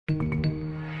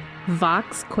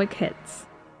Vox Quick Hits.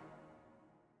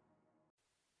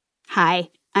 Hi,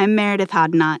 I'm Meredith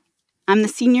Hodnott. I'm the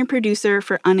senior producer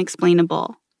for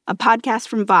Unexplainable, a podcast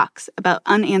from Vox about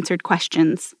unanswered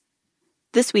questions.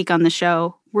 This week on the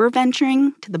show, we're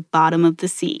venturing to the bottom of the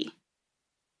sea.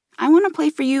 I want to play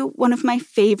for you one of my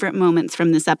favorite moments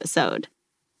from this episode.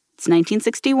 It's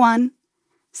 1961.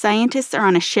 Scientists are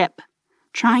on a ship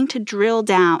trying to drill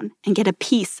down and get a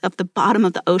piece of the bottom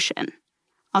of the ocean,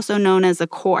 also known as a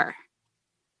core.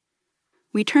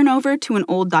 We turn over to an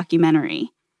old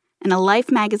documentary and a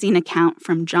Life magazine account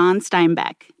from John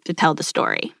Steinbeck to tell the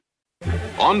story.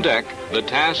 On deck, the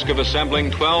task of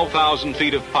assembling 12,000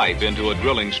 feet of pipe into a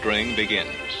drilling string begins.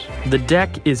 The deck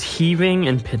is heaving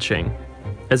and pitching.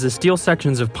 As the steel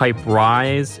sections of pipe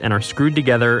rise and are screwed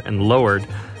together and lowered,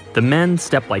 the men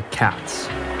step like cats.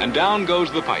 And down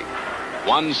goes the pipe,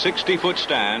 one 60-foot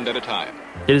stand at a time.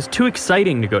 It is too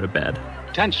exciting to go to bed.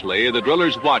 Tensely, the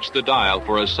drillers watch the dial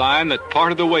for a sign that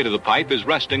part of the weight of the pipe is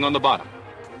resting on the bottom.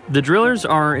 The drillers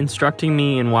are instructing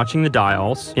me in watching the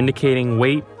dials, indicating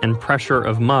weight and pressure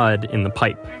of mud in the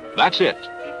pipe. That's it.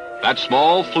 That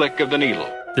small flick of the needle.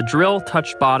 The drill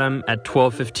touched bottom at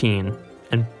 12:15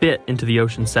 and bit into the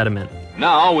ocean sediment.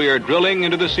 Now we are drilling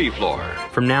into the seafloor.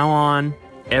 From now on,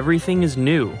 everything is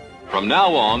new. From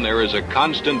now on, there is a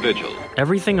constant vigil.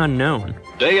 Everything unknown.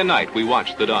 Day and night, we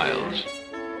watch the dials.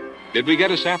 Did we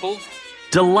get a sample?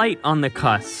 Delight on the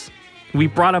cuss. We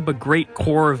brought up a great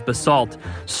core of basalt,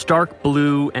 stark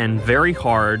blue and very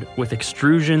hard, with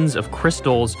extrusions of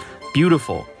crystals,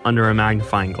 beautiful under a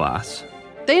magnifying glass.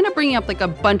 They end up bringing up like a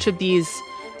bunch of these,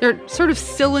 they're sort of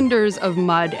cylinders of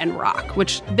mud and rock,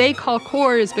 which they call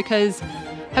cores because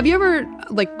have you ever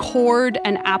like cored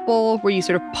an apple where you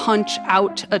sort of punch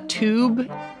out a tube?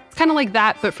 It's kind of like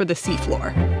that, but for the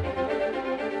seafloor.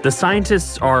 The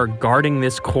scientists are guarding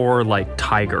this core like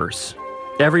tigers.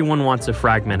 Everyone wants a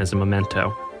fragment as a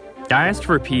memento. I asked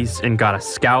for a piece and got a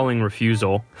scowling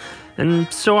refusal,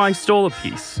 and so I stole a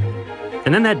piece.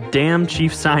 And then that damn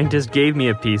chief scientist gave me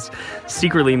a piece,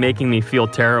 secretly making me feel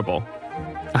terrible.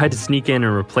 I had to sneak in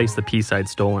and replace the piece I'd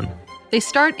stolen. They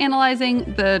start analyzing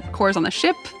the cores on the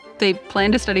ship. They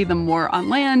plan to study them more on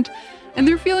land, and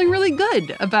they're feeling really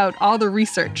good about all the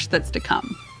research that's to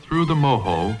come. Through the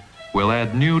MOHO, we'll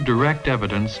add new direct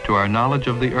evidence to our knowledge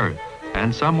of the Earth.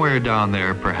 And somewhere down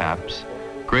there, perhaps,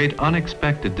 great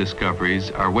unexpected discoveries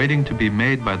are waiting to be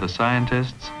made by the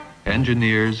scientists,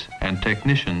 engineers, and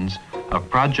technicians of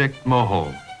Project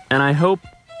MOHO. And I hope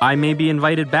I may be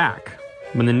invited back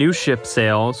when the new ship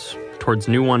sails towards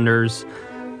new wonders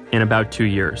in about 2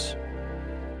 years.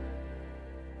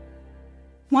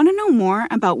 Want to know more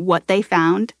about what they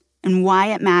found and why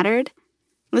it mattered?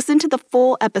 Listen to the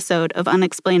full episode of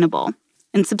Unexplainable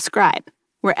and subscribe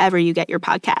wherever you get your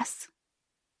podcasts.